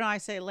 I don't know. I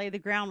say lay the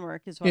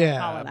groundwork is what I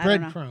call it.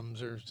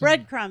 Breadcrumbs or something.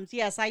 Breadcrumbs.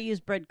 Yes, I use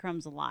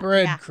breadcrumbs a lot.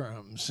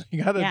 Breadcrumbs.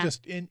 You got to Yeah.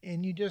 just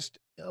and you just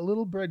a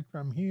little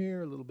breadcrumb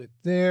here, a little bit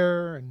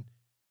there,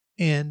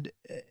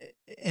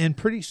 and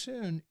pretty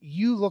soon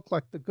you look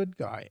like the good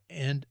guy,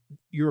 and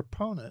your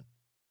opponent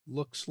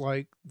looks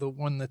like the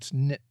one that's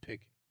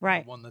nitpicking,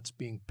 Right. the one that's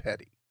being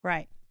petty.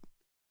 Right.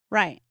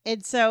 Right.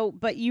 And so,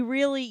 but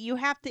you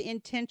have to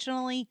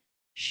intentionally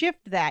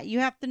shift that. You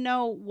have to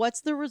know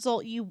what's the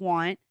result you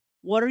want.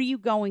 What are you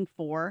going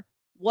for?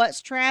 What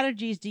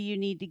strategies do you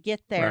need to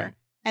get there? Right.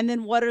 And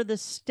then what are the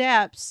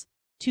steps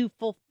to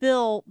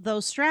fulfill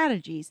those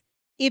strategies?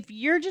 If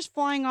you're just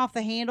flying off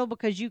the handle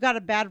because you got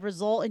a bad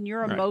result and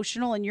you're Right.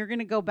 emotional and you're going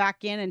to go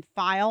back in and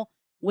file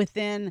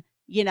within,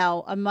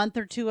 a month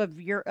or two of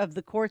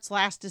the court's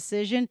last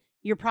decision,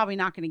 you're probably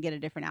not going to get a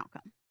different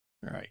outcome.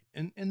 Right.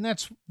 And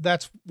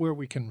that's where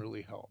we can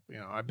really help.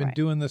 I've been Right.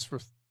 doing this for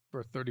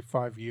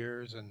 35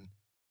 years, and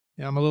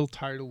I'm a little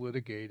tired of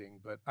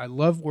litigating, but I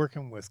love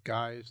working with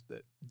guys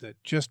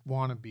that just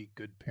want to be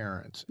good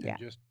parents and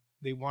Yeah.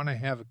 they want to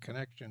have a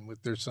connection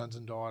with their sons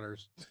and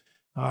daughters.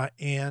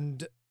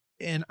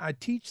 And I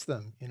teach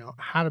them,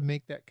 how to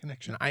make that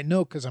connection. I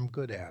know because I'm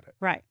good at it.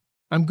 Right.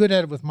 I'm good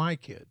at it with my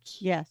kids.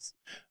 Yes.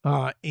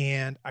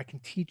 And I can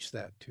teach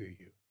that to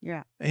you.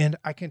 Yeah. And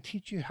I can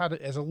teach you how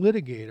to, as a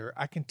litigator,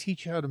 I can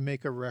teach you how to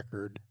make a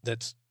record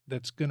that's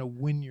going to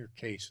win your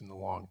case in the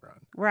long run.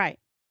 Right.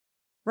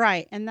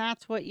 Right. And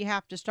that's what you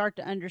have to start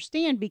to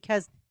understand,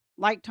 because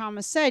like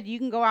Thomas said, you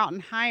can go out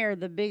and hire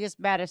the biggest,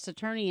 baddest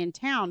attorney in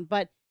town,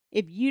 but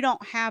if you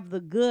don't have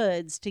the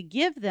goods to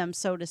give them,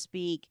 so to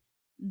speak,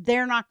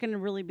 they're not going to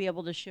really be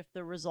able to shift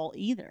the result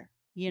either.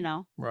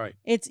 Right.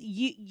 It's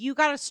you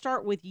got to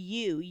start with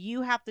you.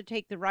 You have to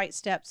take the right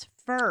steps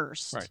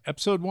first. Right.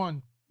 Episode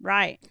 1.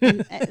 Right.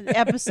 And,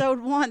 episode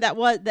 1, that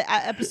was the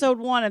episode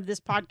 1 of this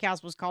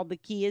podcast was called "The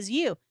Key Is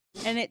You."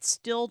 And it's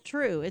still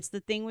true. It's the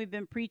thing we've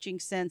been preaching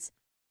since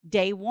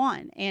day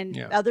one. And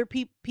Yeah. other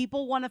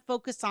people want to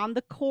focus on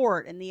the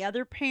court and the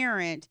other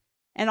parent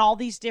and all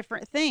these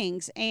different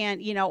things. And,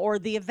 or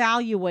the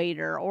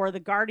evaluator or the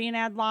guardian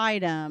ad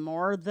litem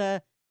or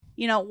the,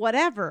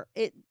 whatever.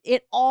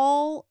 It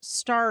all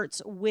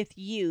starts with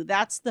you.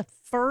 That's the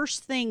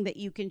first thing that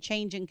you can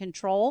change and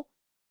control.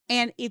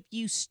 And if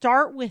you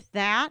start with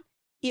that,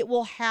 it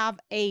will have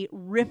a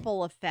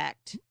ripple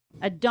effect,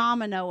 a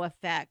domino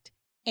effect,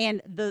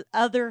 and the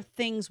other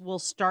things will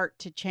start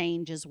to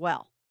change as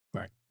well.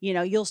 Right.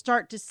 You'll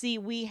start to see,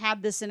 we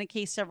had this in a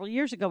case several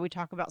years ago. We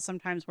talk about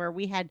sometimes where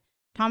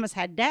Thomas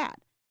had dad,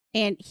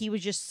 and he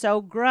was just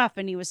so gruff,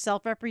 and he was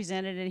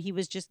self-represented, and he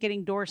was just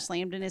getting doors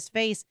slammed in his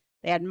face.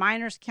 They had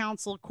minors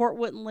counsel, court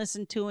wouldn't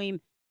listen to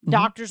him,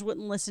 doctors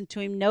wouldn't listen to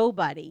him,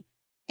 nobody.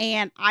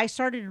 And I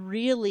started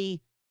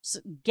really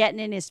getting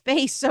in his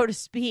face, so to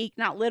speak,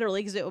 not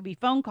literally because it would be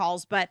phone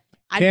calls, but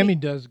Tammy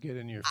does get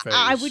in your face.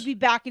 I would be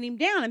backing him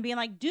down and being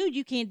like, dude,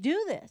 you can't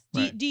do this.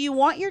 Right. Do you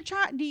want your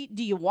child?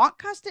 Do you want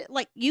custody?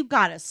 Like, you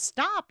got to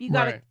stop. You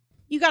got to, Right.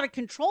 you got to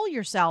control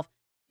yourself.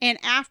 And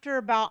after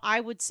about,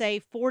 I would say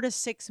 4 to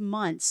 6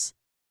 months,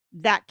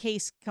 that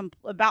case,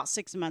 about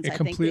 6 months, It I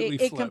think completely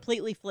it flipped.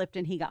 completely flipped,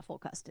 and he got full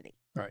custody.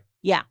 Right.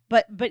 Yeah.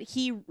 But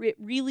it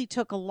really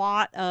took a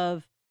lot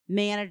of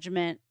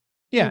management.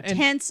 Yeah.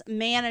 Intense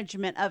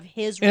management of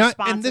his And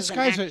responses this and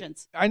guy's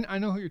actions. I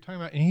know who you're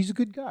talking about, and he's a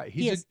good guy.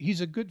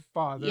 He's a good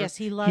father. Yes,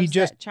 he loves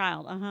that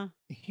child.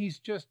 He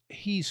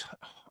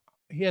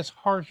has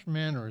harsh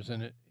manners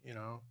in it,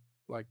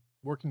 like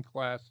working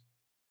class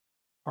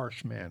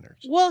harsh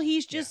manners. Well,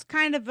 he's just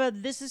kind of a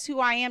 "this is who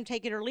I am,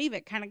 take it or leave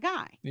it" kind of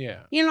guy.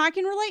 Yeah. I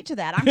can relate to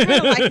that. I'm kind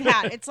of like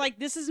that. It's like,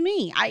 this is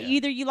me.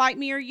 Either you like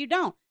me or you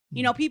don't.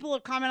 People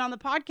have commented on the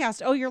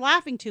podcast, "Oh, you're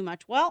laughing too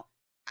much." Well,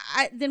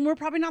 then we're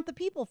probably not the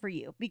people for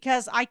you,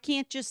 because I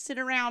can't just sit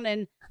around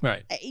and,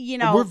 Right.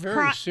 We're very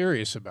cry.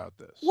 serious about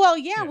this. Well,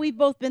 yeah, we've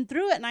both been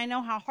through it, and I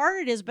know how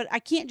hard it is, but I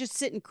can't just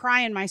sit and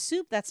cry in my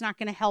soup. That's not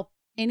going to help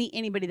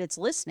anybody that's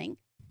listening,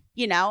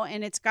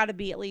 and it's got to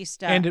be at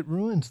least. And it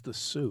ruins the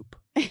soup.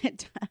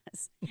 It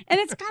does. And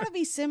it's got to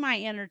be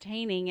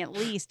semi-entertaining at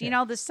least.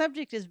 The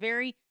subject is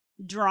very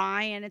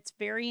dry, and it's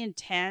very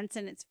intense,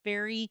 and it's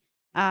very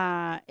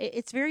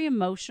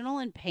emotional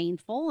and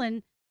painful,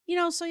 and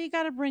so you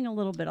got to bring a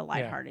little bit of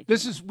lighthearted.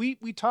 This is we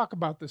talk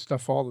about this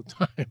stuff all the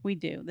time. We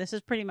do. This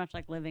is pretty much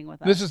like living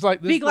with us. This is like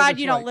be glad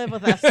you don't live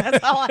with us.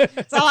 That's all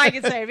I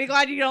can say. Be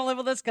glad you don't live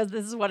with us, because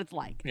this is what it's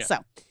like. Yeah. So,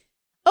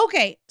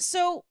 okay.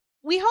 So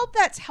we hope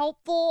that's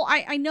helpful.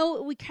 I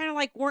know we kind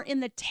of weren't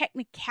in the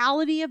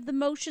technicality of the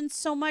motions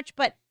so much,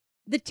 but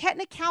the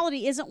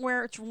technicality isn't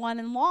where it's won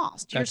and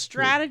lost. Your That's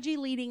true. strategy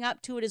leading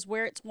up to it is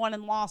where it's won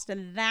and lost,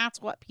 and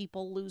that's what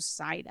people lose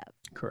sight of.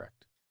 Correct.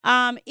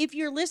 If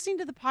you're listening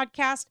to the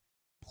podcast,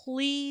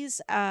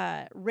 please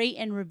rate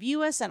and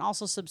review us, and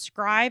also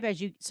subscribe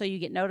so you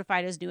get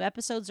notified as new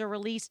episodes are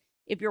released.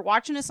 If you're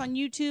watching us on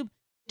YouTube,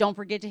 don't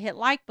forget to hit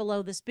like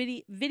below this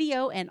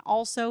video, and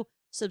also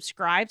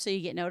subscribe so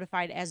you get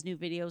notified as new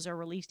videos are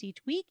released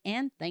each week.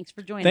 And thanks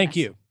for joining us. Thank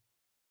you.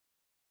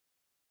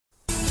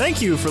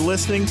 Thank you for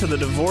listening to the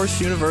Divorce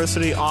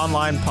University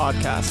online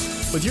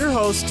podcast with your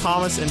hosts,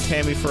 Thomas and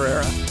Tammy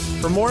Ferreira.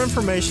 For more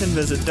information,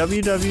 visit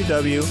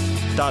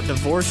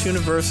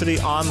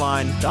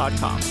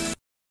www.divorceuniversityonline.com.